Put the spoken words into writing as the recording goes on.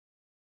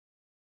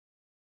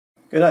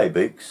G'day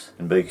Beaks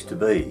and Beaks to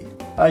Bee.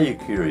 Are you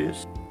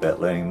curious about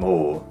learning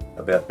more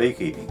about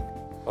beekeeping?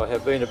 I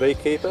have been a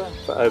beekeeper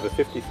for over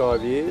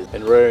 55 years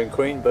and rearing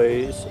queen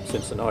bees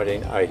since the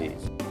 1980s.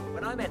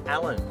 When I met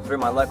Alan through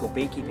my local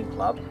beekeeping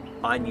club,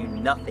 I knew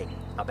nothing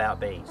about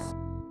bees.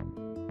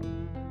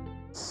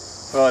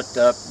 Right,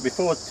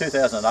 before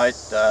 2008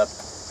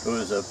 it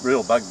was a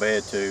real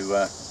bugbear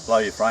to blow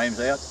your frames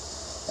out,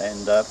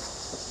 and I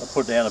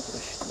put down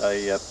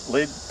a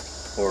lid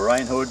or a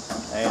rain hood,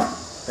 and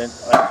then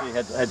I actually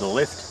had to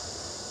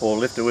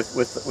lift it with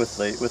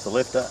the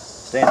lifter,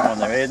 stand them on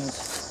their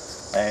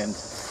ends and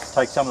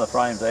take some of the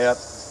frames out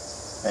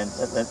and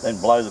then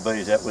blow the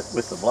bees out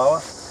with the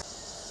blower,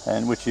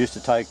 and which used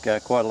to take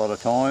quite a lot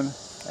of time,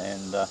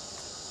 and I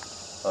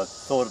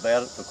thought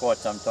about it for quite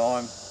some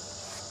time,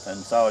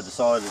 and so I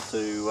decided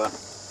to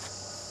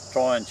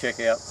try and check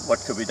out what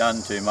could be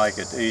done to make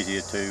it easier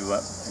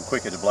and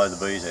quicker to blow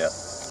the bees out.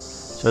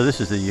 So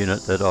this is the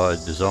unit that I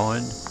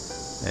designed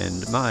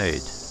and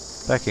made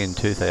back in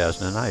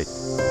 2008.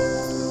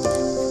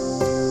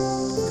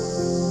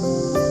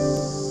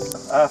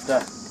 After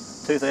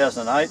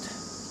 2008,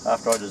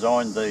 after I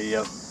designed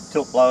the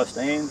tilt blower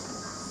stand,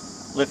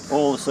 lift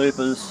all the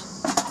supers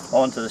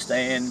onto the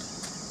stand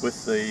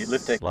with the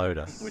TEK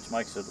loader, which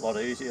makes it a lot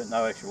easier,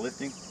 no extra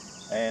lifting.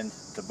 And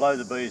to blow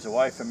the bees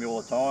away from you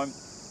all the time,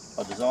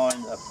 I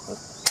designed a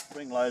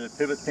spring-loaded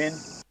pivot pin.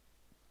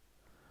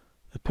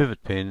 The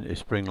pivot pin is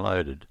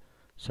spring-loaded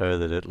so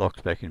that it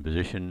locks back in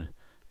position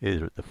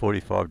either at the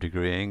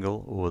 45-degree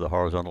angle or the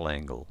horizontal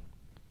angle.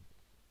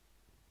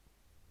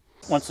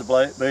 Once the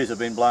bees have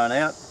been blown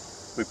out,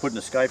 we put an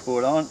escape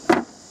board on,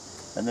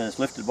 and then it's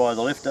lifted by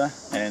the lifter,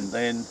 and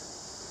then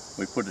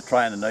we put a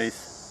tray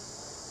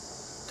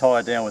underneath, tie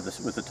it down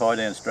with the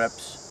tie-down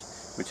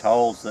straps, which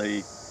holds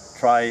the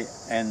tray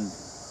and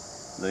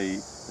the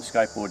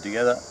escape board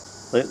together.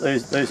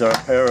 These are a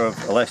pair of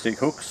elastic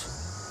hooks,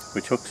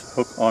 which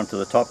hook onto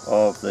the top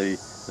of the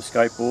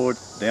escape board,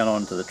 down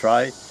onto the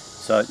tray,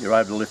 so you're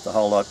able to lift the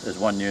whole lot as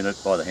one unit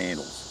by the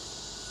handles.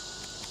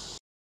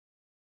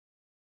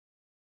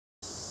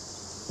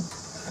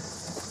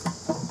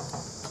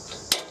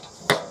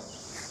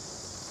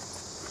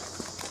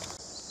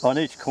 On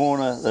each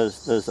corner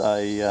there's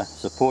a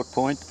support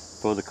point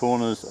for the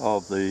corners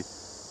of the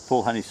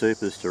full honey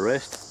supers to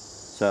rest,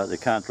 so they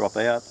can't drop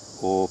out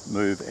or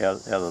move out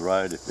of the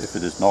road if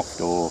it is knocked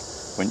or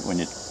when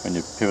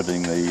you're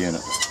pivoting the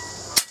unit.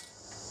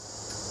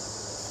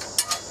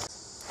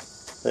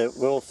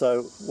 We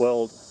also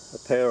weld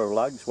a pair of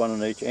lugs, one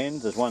on each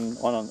end. There's one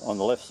on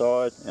the left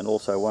side and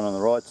also one on the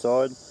right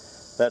side.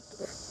 That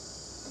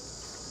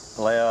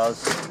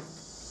allows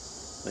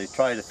the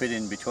tray to fit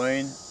in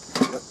between.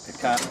 It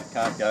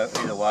can't go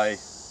either way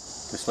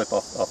to slip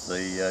off the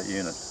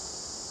unit.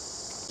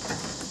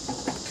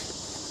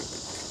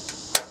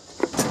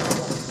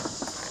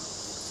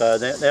 So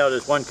now it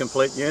is one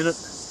complete unit,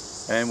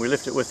 and we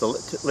lift it with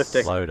the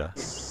TEK loader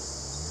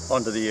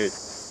onto the ute.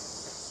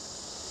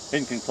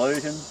 In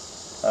conclusion,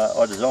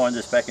 I designed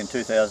this back in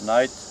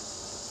 2008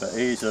 for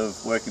ease of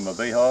working my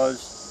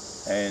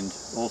beehives, and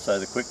also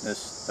the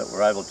quickness that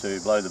we're able to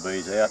blow the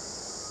bees out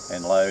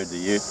and load the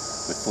ute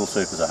with full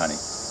supers of honey.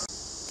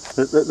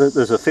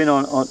 There's a fin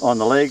on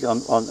the leg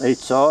on each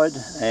side,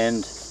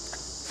 and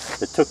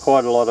it took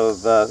quite a lot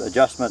of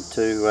adjustment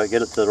to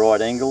get it to the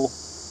right angle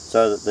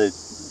so that the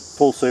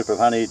full super of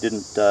honey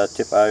didn't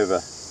tip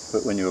over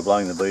when you were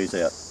blowing the bees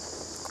out.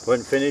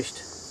 When finished,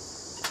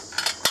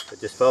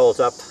 it just folds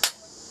up,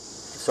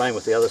 the same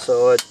with the other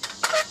side,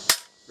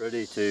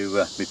 ready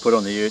to be put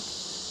on the ute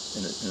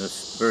in a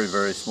very,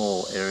 very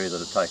small area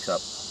that it takes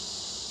up.